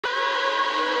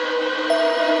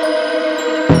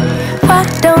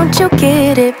Don't you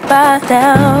get it by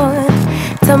now?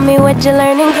 Tell me what you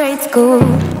learned in grade school.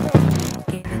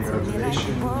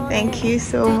 Thank you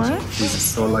so much. He's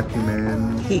so lucky,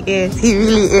 man. He is. He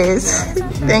really is.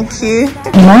 Thank you.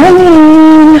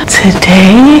 Morning.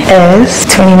 Today is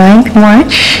 29th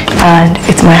March and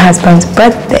it's my husband's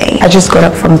birthday. I just got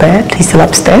up from bed. He's still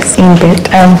upstairs in bed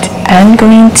and I'm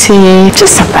going to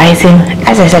just surprise him.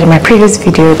 As I said in my previous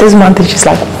video, this month is just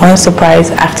like one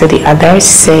surprise after the other.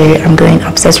 So I'm going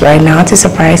upstairs right now to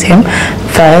surprise him.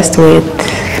 First with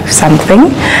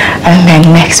something and then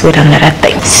next with another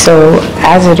thing. So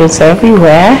as it is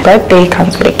everywhere, birthday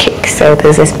comes with a cake. So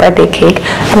this is birthday cake.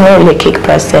 I'm not really a cake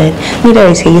person, neither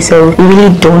is he, so we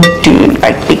really don't do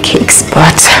like big cakes,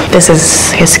 but this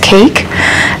is his cake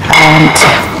and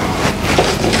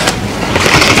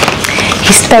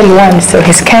he's 31, so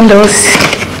his candles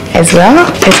as well.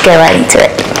 Let's get right into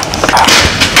it.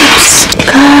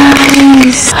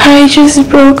 Guys, I just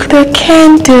broke the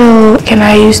candle. Can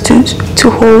I use to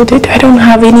hold it? I don't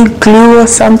have any glue or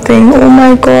something. Oh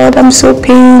my god, I'm so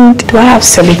pained. Do I have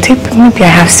sellotape? Maybe I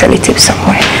have sellotape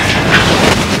somewhere.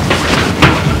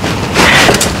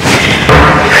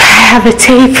 I have a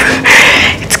tape.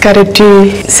 It's gotta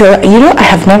do. So you know, I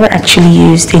have never actually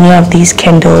used any of these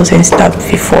candles and stuff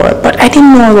before, but I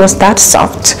didn't know it was that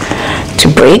soft to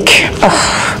break.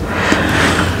 Ugh.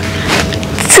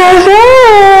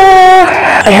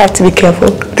 I have to be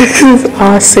careful. This is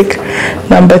our sick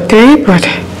number 3, but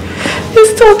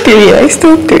it's still 3. It's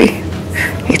still 3.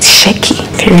 It's shaky.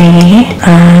 3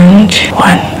 and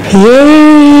 1.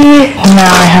 Yay!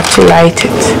 Now I have to light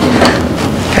it.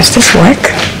 Does this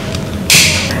work?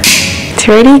 It's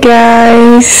ready,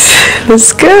 guys.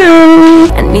 Let's go.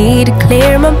 I need to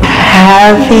clear my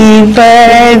Happy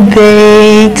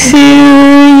birthday to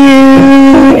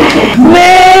you.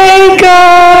 May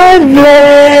God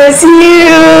bless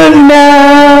you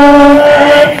now.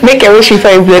 Make a wish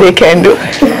before you blow the candle.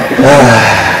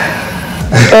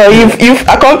 Oh, you've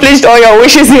accomplished all your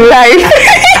wishes in life.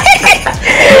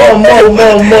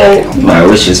 More. My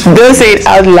wishes. Don't say it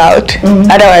out loud,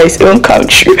 otherwise it won't come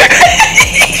true.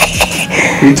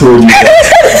 He told you that.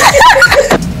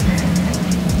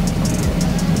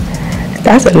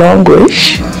 That's a long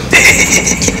wish.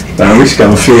 I wish I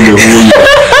can feel the whole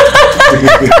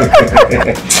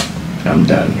year. I'm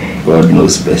done. God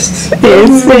knows best.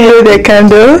 Yes, blow the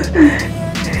candle.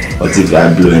 What if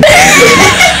I blow it?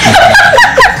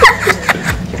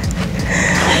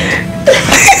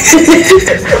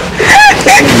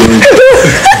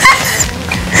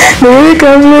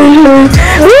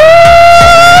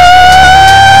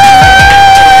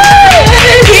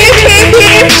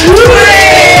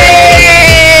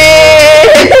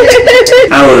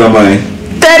 How old am I?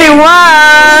 31.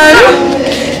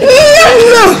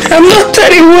 No, I'm not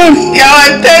 31.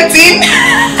 You're 13.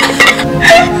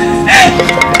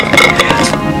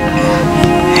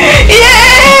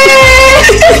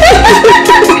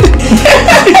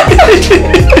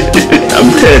 I'm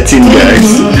 13,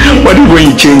 guys. What if when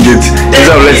you change it?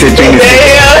 So let's say 26.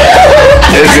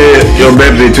 Let's say your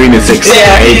birthday 26.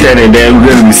 Yeah. 18 and then we're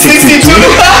going to be 62.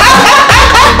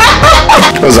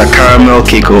 That was a caramel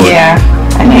cake. Yeah,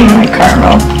 I need my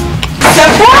caramel.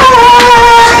 Surprise!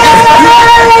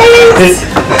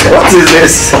 What is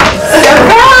this?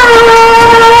 Surprise!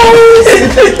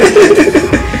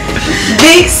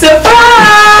 Big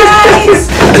surprise!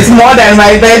 It's more than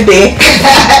my birthday.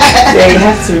 Yeah, you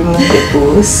have to remove the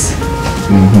booze.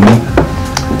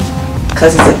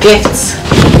 Because it's a gift.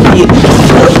 You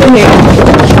open it.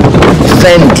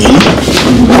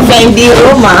 Fendi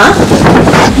Roma.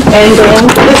 And then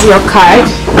here's your card.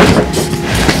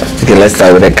 Okay, let's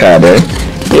start with the card, eh?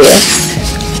 Yes.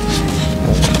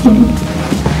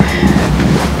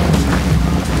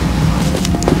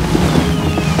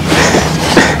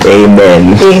 Amen.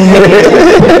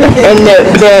 And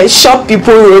the shop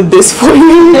people wrote this for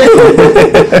you.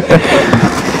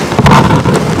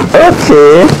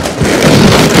 Okay.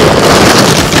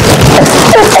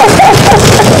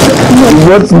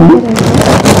 What's new?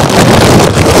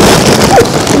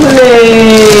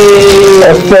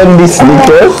 Fendi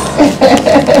sneakers.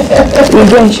 We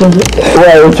don't change it.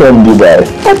 Why which one did I?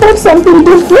 I thought something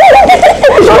different.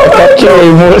 Capture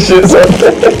emotions. I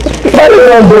don't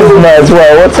know this nice. Why?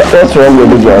 What's wrong with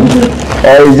this one?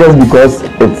 Or it's just because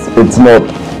it's not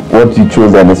what you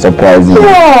chose and it's surprising.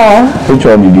 Yeah. Which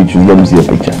one did you choose? Let me see a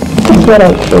picture. That's what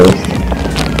I chose.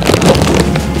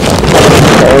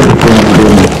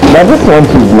 But this one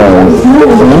is nice.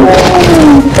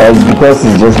 It's because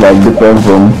it's just like different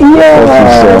from what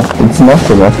you saw. It's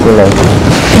nothing, I feel like.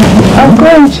 I'm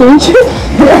going to change it.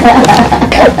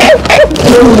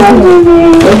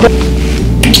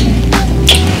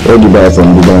 buy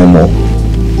from Dubai Mall?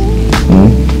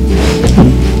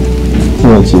 How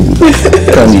much is it?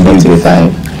 Can you do it?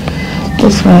 5.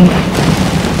 This one.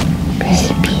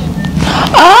 Baby.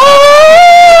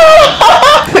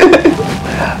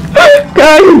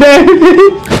 God, baby.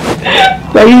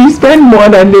 Like you spend more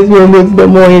than this one, the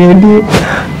more you do.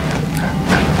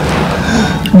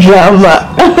 Drama.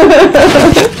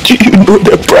 Do you know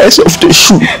the price of the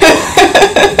shoe?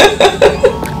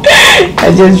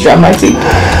 I just dramatic.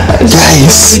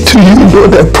 Guys, do you know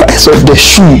the price of the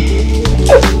shoe?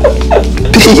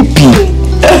 Baby,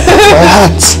 my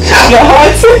heart. Your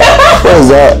heart. What does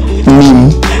that mean?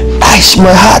 Ash,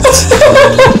 my heart.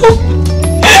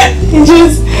 It's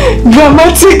just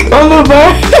dramatic all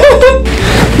over.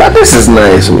 But this is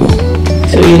nice. Oh.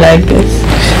 So you like this?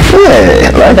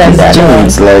 Yeah, like it's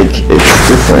jeans, like it's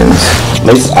different.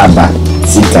 Let's Abba,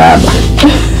 Sita Abba.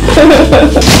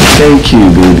 Thank you,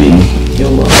 baby.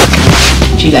 You're welcome.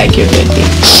 Do you like your birthday?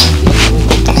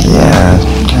 Yeah, I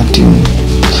do.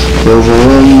 They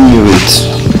overwhelm me with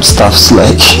stuffs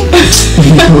like,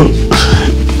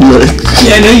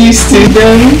 You're not used to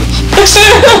them.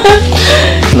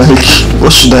 like,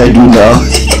 what should I do now?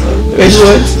 Wait,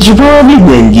 what? You probably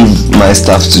go and give my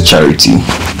stuff to charity.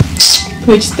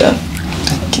 Which stuff?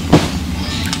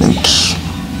 Like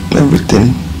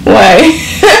everything. Why?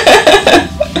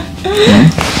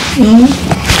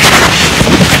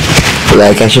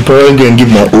 Like I should probably go and give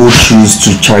my old shoes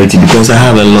to charity because I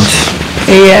have a lot.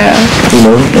 Yeah. You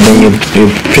know, and then you're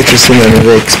purchasing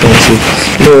another expensive.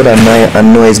 You know what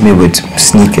annoys me with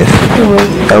sneakers?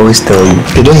 I always tell you,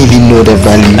 they don't even know the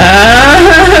value.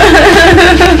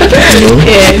 You know?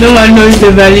 Yeah, no one knows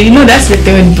the value. You know, that's the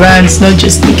thing with brands, not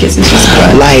just sneakers, it's just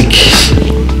brands. Like,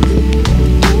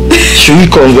 should we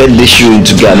convert this shoe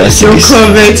into Ghana Don't cedis?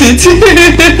 convert it.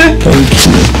 Thank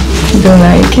you. You don't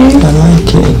like it? I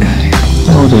like it.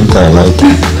 How don't I like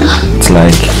it? It's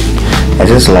like, I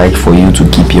just like for you to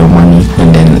keep your money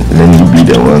and then you be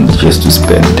the one just to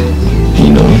spend,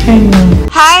 you know. I know.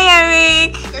 Hi,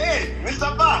 Eric. Hey,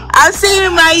 Mr. Ba. I've seen you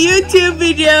in my YouTube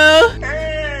video.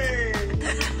 Hey,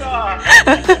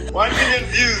 Mr. 1 million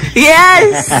views.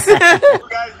 Yes. You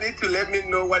guys need to let me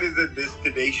know what is the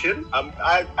destination. I'm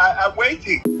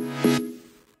waiting.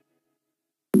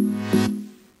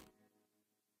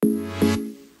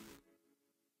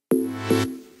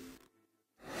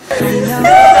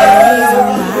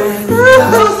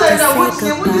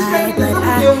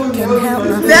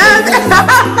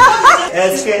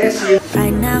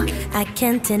 Right now, I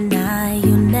can't deny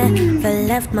you never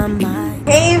left my mind.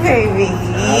 Hey, baby.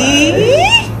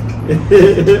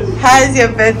 How's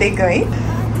your birthday going?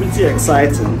 Pretty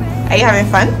exciting. Are you having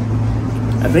fun?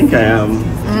 I think I am.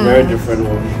 Very different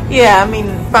one. Yeah, I mean,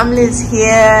 family is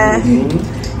here.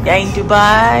 You're in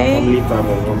Dubai. Family time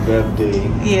on my birthday.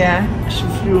 Yeah. She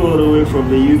flew all the way from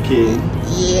the UK.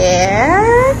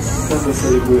 Yes. Come to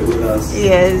celebrate with us.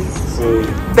 Yes. So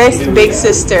Best here we big are.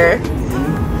 sister.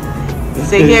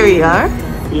 So here we are.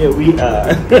 Yeah, we are.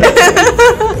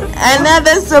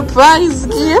 Another surprise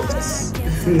gift.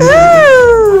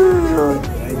 Ooh.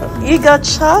 You got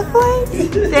chocolate?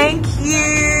 Thank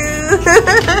you.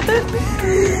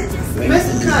 There's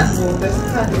a card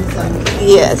inside.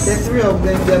 Yes. There's 3 of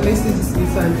them. They're messages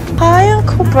inside. Hi,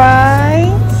 Uncle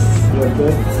Brian. Your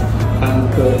best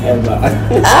uncle ever.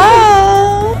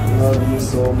 Oh. Love you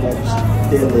so much,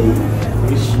 Dilly.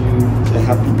 Wish you a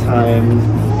happy time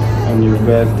on your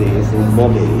birthday from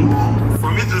Bobby.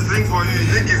 For me to sing for you, you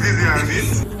think it's easy, I mean?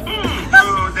 So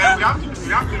then we have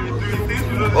to do things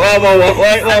to know.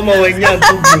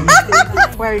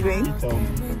 Where are you going?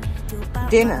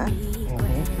 Dinner.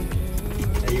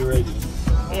 Are you ready?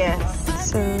 Yes.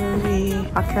 So we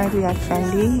are currently at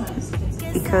Fendi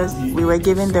because we were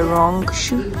given the wrong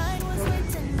shoe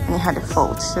and it had a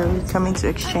fault. So we're coming to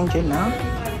exchange it now.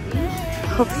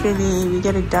 Hopefully we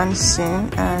get it done soon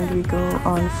and we go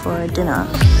on for dinner.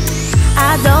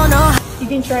 I don't know. You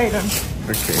can try it on.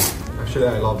 Okay. Actually,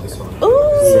 I love this one.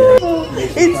 Ooh,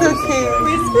 it's okay.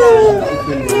 It's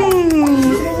okay.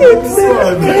 It's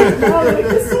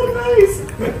so nice.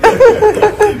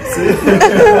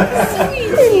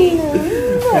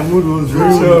 The mood was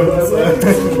really nice.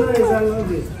 I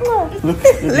love it.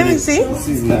 Let me see. This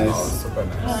is nice.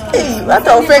 Hey, that's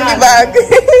our Fendi bag.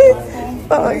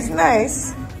 Oh, it's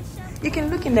nice. You can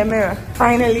look in the mirror.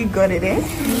 Finally got it in.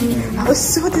 I was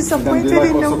so disappointed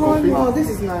in the morning. Oh, this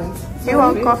is nice. Do you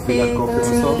want coffee? Tea?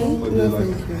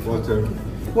 Water.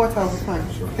 What I'll find.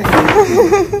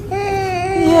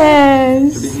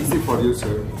 Yes. It'll be easy for you,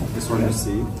 sir. This one you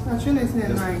see. Actually, it's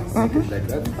nice. Like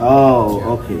that.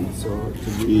 Oh, okay. So,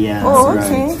 Yeah, Oh, that's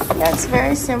okay. right. That's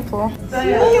very simple.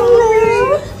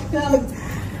 Hello. And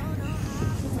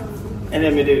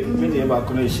then maybe about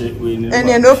connection with. And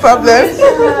yeah, no problem.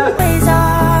 Always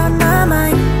on my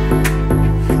mind.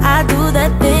 I do the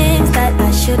things that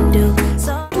I should do.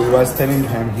 So We was telling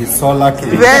him he's so lucky.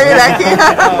 Very lucky.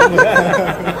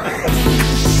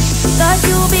 thought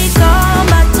you'll be gone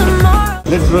by tomorrow.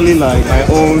 Literally like my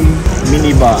own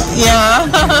mini bar, Yeah.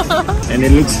 and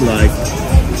it looks like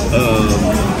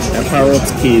a parrot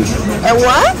cave. And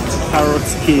what? Parrot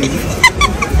cave.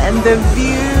 And the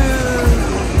view.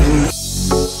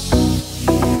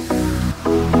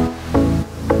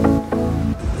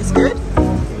 It's good.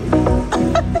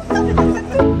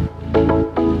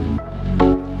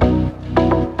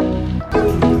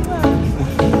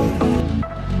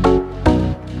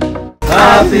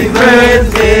 Happy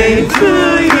birthday to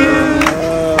you.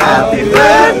 Happy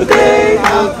birthday.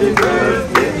 Happy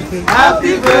birthday.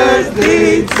 Happy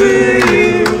birthday to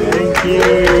you. Thank you.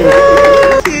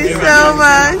 Thank you so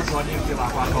much.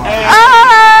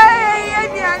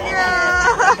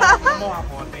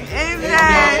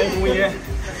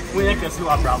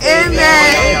 Amen.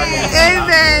 Amen.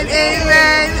 Amen.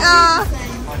 Amen.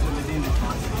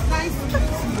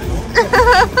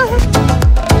 Oh.